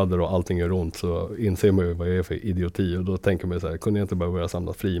händerna blöder och allting är ont, så inser man ju vad det är för idioti. Och då tänker man så här, kunde jag inte bara börja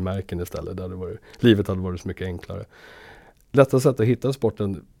samla frimärken istället? Livet hade varit så mycket enklare. Lätta sätt att hitta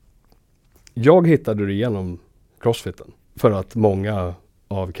sporten. Jag hittade det genom crossfiten. För att många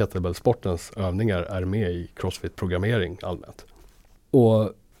av kettlebellsportens övningar är med i crossfit-programmering allmänt.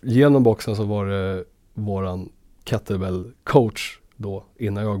 Och genom boxen så var det våran kettlebell-coach då,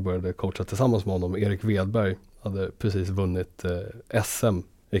 innan jag började coacha tillsammans med honom, Erik Wedberg, hade precis vunnit SM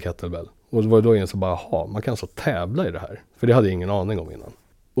i kettlebell. Och det var då jag insåg bara, man kan så tävla i det här. För det hade jag ingen aning om innan.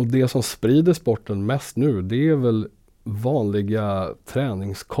 Och det som sprider sporten mest nu, det är väl vanliga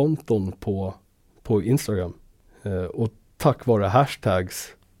träningskonton på Instagram. Och tack vare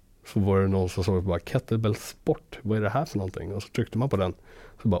hashtags så var det någon som såg bara kettlebellsport, vad är det här för någonting? Och så tryckte man på den.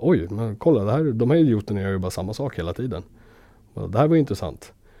 Så bara, oj, men kolla, de här idioterna gör ju bara samma sak hela tiden. Och det här var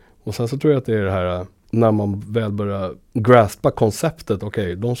intressant. Och sen så tror jag att det är det här, när man väl börjar graspa konceptet,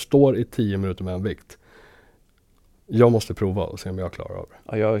 okej, de står i 10 minuter med en vikt. Jag måste prova och se om jag klarar av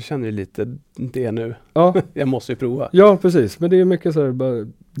det. Ja, jag känner ju lite det nu. Ja. Jag måste ju prova. Ja, precis. Men det är mycket så här,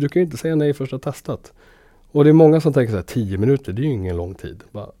 du kan ju inte säga nej först att testat. Och det är många som tänker så här, 10 minuter, det är ju ingen lång tid.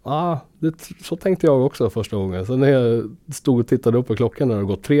 Så tänkte jag också första gången. Sen när jag stod och tittade upp på klockan när det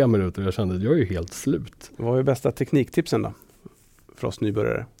gått 3 minuter, jag kände att jag är ju helt slut. Vad är bästa tekniktipsen då? För oss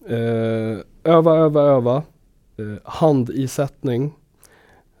nybörjare. Öva. Handisättning.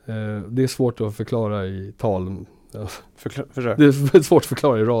 Det är svårt att förklara i tal. Försök. Det är svårt att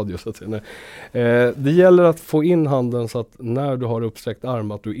förklara i radio så att säga. Det gäller att få in handen så att när du har uppsträckt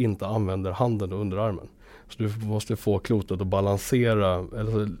arm att du inte använder handen och underarmen. Så du måste få klotet att balansera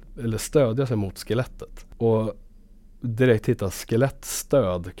eller stödja sig mot skelettet. Och direkt hitta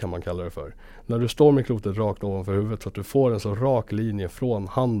skelettstöd kan man kalla det för. När du står med klotet rakt ovanför huvudet så att du får en så rak linje från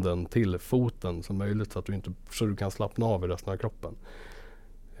handen till foten som möjligt så du kan slappna av i resten av kroppen.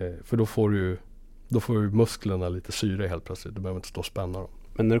 För då får du musklerna lite syre helt plötsligt. Du behöver inte stå och spänna dem.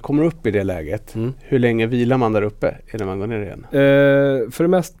 Men när du kommer upp i det läget, hur länge vilar man där uppe innan man går ner igen? För det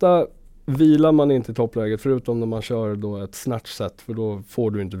mesta vilar man inte i toppläget förutom när man kör då ett snatch-set, för då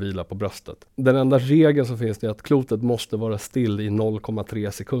får du inte vila på bröstet. Den enda regeln som finns är att klotet måste vara still i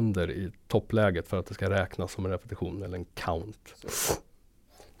 0,3 sekunder i toppläget för att det ska räknas som en repetition eller en count.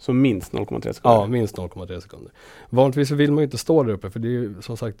 Så minst 0,3 sekunder? Ja, minst 0,3 sekunder. Vanligtvis vill man ju inte stå där uppe för det är ju,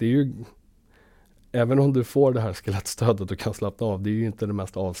 som sagt, det är ju, även om du får det här skelettstödet och kan slappna av, det är ju inte det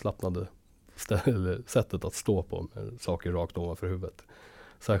mest avslappnade sättet att stå på med saker rakt ovanför huvudet.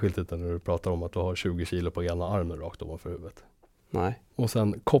 Särskilt inte när du pratar om att du har 20 kilo på ena armen rakt ovanför huvudet. Nej. Och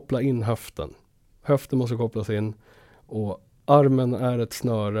sen koppla in höften. Höften måste kopplas in och armen är ett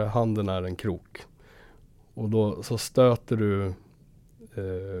snöre, handen är en krok. Och då så stöter du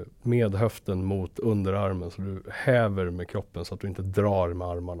med höften mot underarmen så du häver med kroppen så att du inte drar med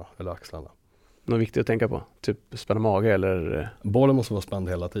armarna eller axlarna. Något viktigt att tänka på? Typ spänna mage eller? Bålen måste vara spänd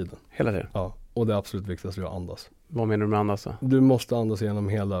hela tiden. Hela tiden? Ja, och det är absolut viktigaste är att andas. Vad menar du med andas då? Du måste andas genom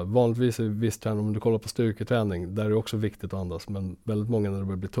hela. Vanligtvis är visst träning, om du kollar på styrketräning, där är det också viktigt att andas. Men väldigt många när det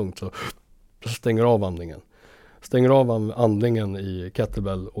börjar bli tungt så stänger av andningen. Stänger av andningen i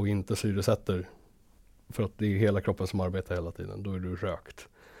kettlebell och inte syresätter. För att det är hela kroppen som arbetar hela tiden. Då är du rökt.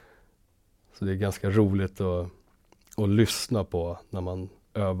 Så det är ganska roligt att lyssna på när man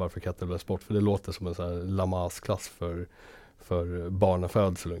övar för kettlebellsport. För det låter som en sån här Lamas-klass för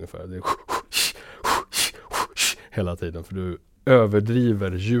barnafödsel ungefär. Det är hela tiden. För du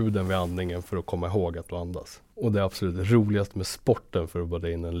överdriver ljuden vid andningen för att komma ihåg att du andas. Och det är absolut roligast med sporten, för att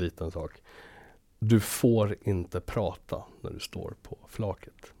bara in en liten sak. Du får inte prata när du står på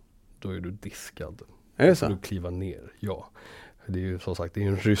flaket. Då är du diskad. Är det så? Du kliva ner, ja. Det är ju som sagt, det är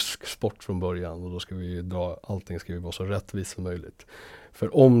en rysk sport från början och då ska vi allting ska ju vara så rättvist som möjligt.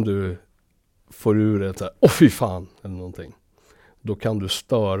 För om du får ur ett så här, fy fan, eller någonting, då kan du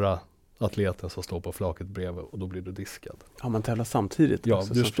störa atleten som står på flaket bredvid och då blir du diskad. Ja, man tävlar samtidigt? Ja,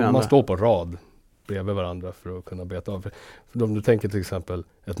 man står på rad bredvid varandra för att kunna beta av. För om du tänker till exempel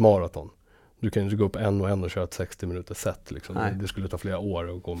ett maraton. Du kan ju inte gå upp en och köra ett 60 minuter set. Liksom. Det skulle ta flera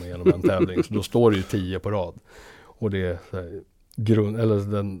år att gå med igenom en tävling. Så då står det ju 10 på rad. Och det är så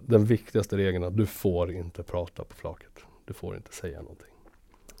här, den viktigaste regeln att du får inte prata på flaket. Du får inte säga någonting.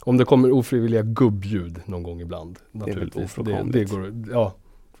 Om det kommer ofrivilliga gubbljud någon gång ibland. Det är väl ofrånkomligt. Ja,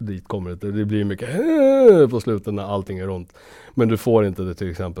 dit kommer det. Det blir mycket på slutet när allting är runt. Men du får inte det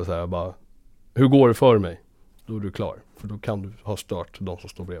till exempel så här bara, hur går det för mig? Då är du klar. För då kan du ha stört de som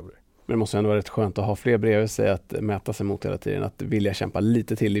står bredvid dig. Men det måste ändå vara rätt skönt att ha fler bredvid sig att mäta sig mot hela tiden. Att vilja kämpa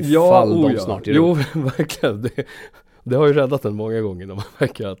lite till ifall de snart är Jo, verkligen. Det har ju räddat en många gånger när man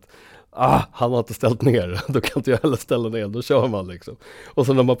märker att han har inte ställt ner. Då kan inte jag heller ställa ner. Då kör man liksom. Och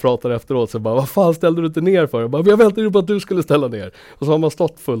så när man pratar efteråt så bara, vad fan ställde du inte ner för? Jag väntade ju på att du skulle ställa ner. Och så har man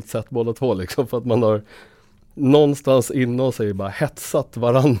stått fullt sett båda två liksom. För att man har någonstans inom sig bara hetsat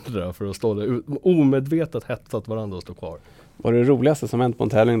varandra för att stå där. Omedvetet hetsat varandra och stå kvar. Vad är det roligaste som hänt på en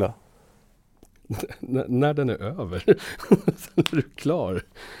tävling då? När den är över. Sen är du klar.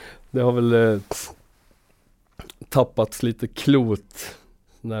 Det har väl tappats lite klot.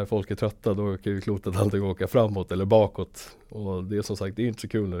 När folk är trötta då kan ju klotet alltid åka framåt eller bakåt. Och det är som sagt, det är inte så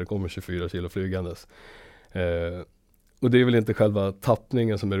kul när det kommer 24 kilo flygandes. Och det är väl inte själva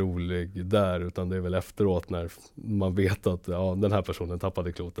tappningen som är rolig där, utan det är väl efteråt när man vet att den här personen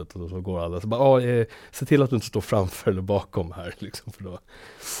tappade klotet och så går alla så bara, se till att du inte står framför eller bakom här liksom, för då.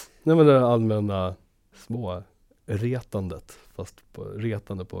 Nej, men det allmänna små retandet, fast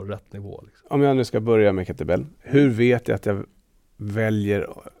retande på rätt nivå liksom. Om jag nu ska börja med kettlebell, hur vet jag att jag väljer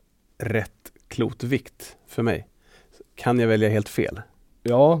rätt klotvikt för mig? Kan jag välja helt fel?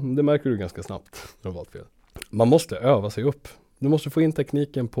 Ja, det märker du ganska snabbt när du har valt fel. Man måste öva sig upp. Du måste få in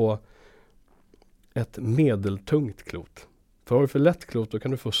tekniken på ett medeltungt klot. För har du för lätt klot då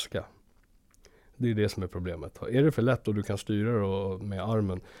kan du fuska. Det är det som är problemet. Är det för lätt och du kan styra det med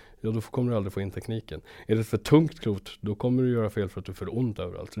armen, ja då kommer du aldrig få in tekniken. Är det för tungt klot, då kommer du göra fel för att du får ont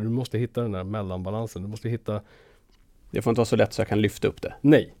överallt. Så du måste hitta den där mellanbalansen. Du måste hitta... Det får inte vara så lätt så jag kan lyfta upp det.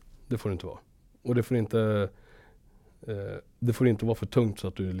 Nej, det får det inte vara. Och det får inte vara för tungt så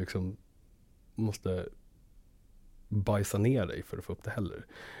att du liksom måste bajsa ner dig för att få upp det heller.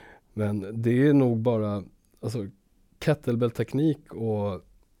 Men det är nog bara, alltså kettlebell-teknik och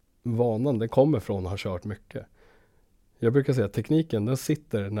vanan, det kommer från att ha kört mycket. Jag brukar säga att tekniken, den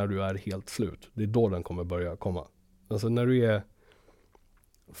sitter när du är helt slut. Det är då den kommer börja komma. Alltså när du är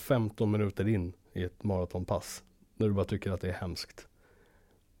 15 minuter in i ett maratonpass, när du bara tycker att det är hemskt,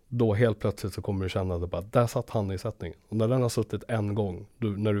 då helt plötsligt så kommer du känna att bara, där satt han i sättningen. Och när den har suttit en gång,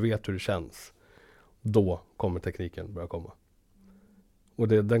 när du vet hur det känns, då kommer tekniken börja komma. Och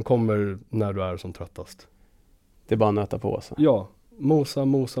den kommer när du är som tröttast. Det är bara att nöta på alltså. Ja,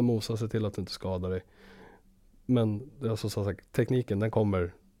 mosa, se till att du inte skadar dig. Men alltså, så sagt, tekniken den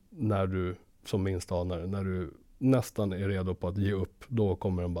kommer när du som minst anar, när du nästan är redo på att ge upp, då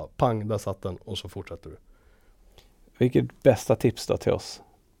kommer den bara, pang, där satt den, och så fortsätter du. Vilket bästa tips då till oss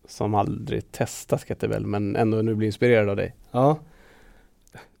som aldrig testat kettlebell men ändå nu blir inspirerad av dig? Ja,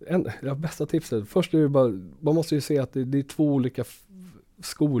 bästa tipset. Först är det bara, man måste ju se att det är två olika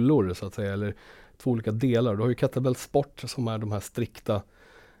skolor så att säga, eller två olika delar. Du har ju kettlebell sport som är de här strikta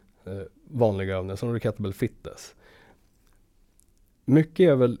vanliga övningarna, sen har du kettlebell fitness. Mycket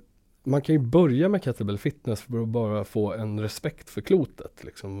är väl, man kan ju börja med kettlebell fitness för att bara få en respekt för klotet.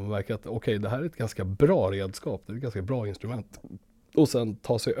 Liksom. Märka att okej, det här är ett ganska bra redskap, det är ett ganska bra instrument. Och sen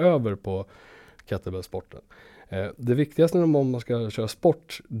ta sig över på kettlebellsporten. Det viktigaste om man ska köra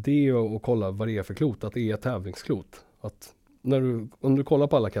sport, det är att kolla vad det är för klot, att det är tävlingsklot. Att om du kollar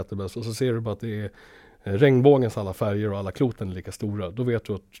på alla kettlebells och så ser du bara att det är regnbågens alla färger och alla kloten är lika stora, då vet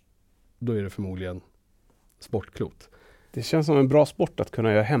du att då är det förmodligen sportklot. Det känns som en bra sport att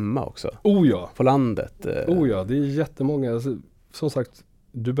kunna göra hemma också. Oh ja. På landet. Oh ja, det är jättemånga. Alltså, som sagt,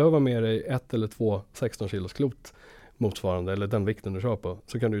 du behöver med dig 1 eller 2 16 kilos klot motsvarande, eller den vikten du kör på,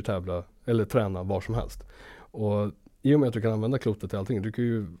 så kan du ju tävla eller träna var som helst. Och i och med att du kan använda klotet till allting, du kan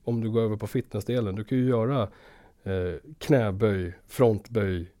ju, om du går över på fitnessdelen, du kan ju göra knäböj,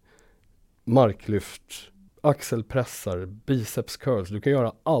 frontböj, marklyft, axelpressar, biceps curls. Du kan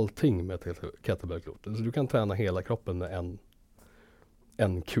göra allting med ett kettlebellklot. Så du kan träna hela kroppen med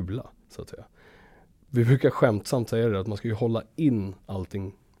en kula, så att säga. Vi brukar skämtsamt säga det, att man ska ju hålla in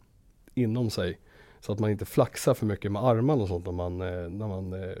allting inom sig, så att man inte flaxar för mycket med armarna och sånt när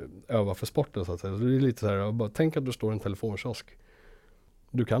man övar för sporten, så att säga. Så det är lite så här, bara tänk att du står i en telefonkiosk.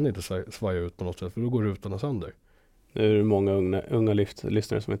 Du kan inte svaja ut på något sätt, för då går rutorna sönder. Nu är det många unga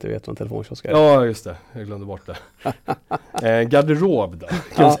lyssnare som inte vet vad en telefonkiosk är. Ja, just det. Jag glömde bort det. Garderob då.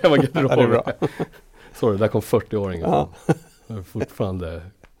 Kan jag säga vad garderob är? Sorry, där kom 40-åringen. Ja. Fortfarande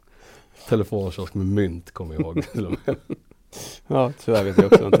telefonkiosk med mynt, kommer jag ihåg. Ja, tyvärr vet jag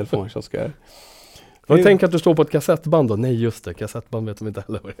också vad en telefonkiosk är. Jag tänker att du står på ett kassettband då. Nej, just det. Kassettband vet de inte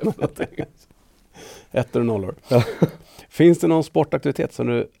heller vad det är för någonting. 1 och 0. Ja. Finns det någon sportaktivitet som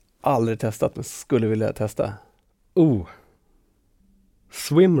du aldrig testat men skulle vilja testa?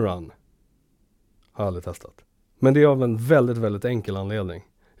 Swimrun har jag aldrig testat. Men det är av en väldigt, väldigt enkel anledning.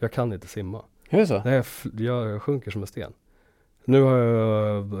 Jag kan inte simma. Är det så? Nej, jag sjunker som en sten. Nu har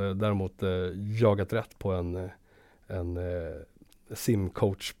jag däremot jagat rätt på en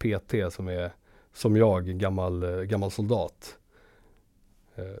simcoach PT som jag, gammal soldat.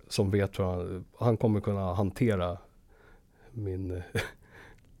 Som vet hur han kommer kunna hantera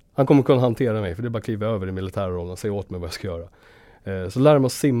han kommer kunna hantera mig, för det är bara att kliva över i militärrollen och säga åt mig vad jag ska göra. Så lär mig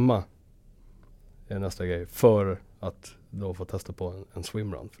att simma är nästa grej, för att då få testa på en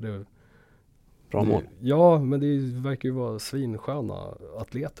swimrun. För det, bra mål. Ja, men det verkar ju vara svinsköna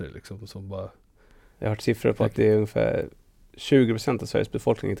atleter liksom, som bara... Jag har hört siffror på att det är ungefär 20% av Sveriges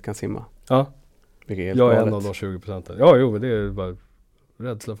befolkning inte kan simma. Ja, vilket är helt jag är galet. en av de 20%. Ja, jo, men det är bara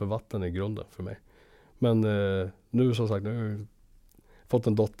rädsla för vatten i grunden för mig. Men nu som sagt, nu har jag fått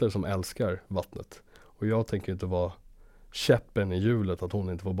en dotter som älskar vattnet. Och jag tänker inte vara käppen i hjulet att hon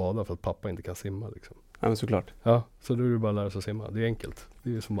inte får bada för att pappa inte kan simma liksom. Ja, men såklart. Ja, så då är det bara att lära sig att simma. Det är enkelt.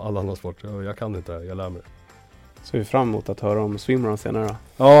 Det är som alla andra sporter. Jag kan inte det här, jag lär mig det. Så vi är fram emot att höra om swimrun senare då?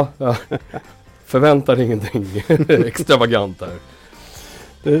 Ja. Förväntar ingenting extravagant här.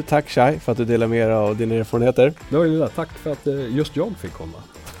 Du, tack Shai för att du delar med er av dina erfarenheter. Det var ju det. Tack för att just jag fick komma.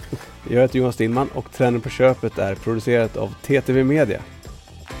 Jag heter Jonas Stillman och Trenden på köpet är producerat av TTV Media.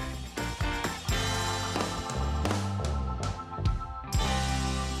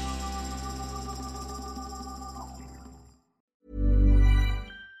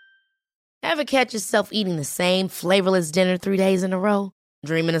 Ever catch yourself eating the same flavorless dinner 3 days in a row?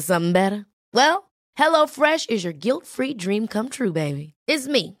 Dreaming of something better? Well, HelloFresh is your guilt-free dream come true, baby. It's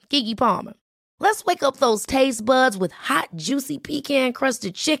me, Keke Palmer. Let's wake up those taste buds with hot, juicy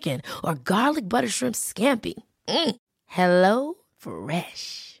pecan-crusted chicken or garlic butter shrimp scampi. Hello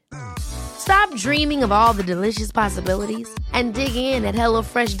Fresh. Stop dreaming of all the delicious possibilities and dig in at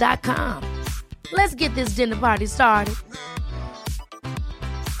HelloFresh.com. Let's get this dinner party started.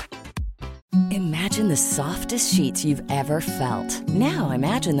 Imagine the softest sheets you've ever felt. Now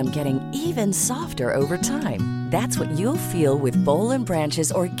imagine them getting even softer over time. That's what you'll feel with Boll &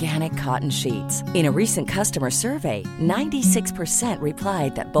 Branch's organic cotton sheets. In a recent customer survey, 96%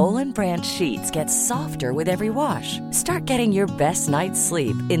 replied that Boll & Branch sheets get softer with every wash. Start getting your best night's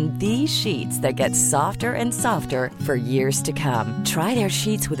sleep in these sheets that get softer and softer for years to come. Try their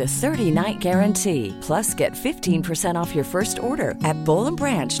sheets with a 30-night guarantee. Plus, get 15% off your first order at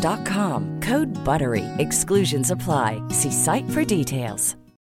bollandbranch.com. Code BUTTERY. Exclusions apply. See site for details.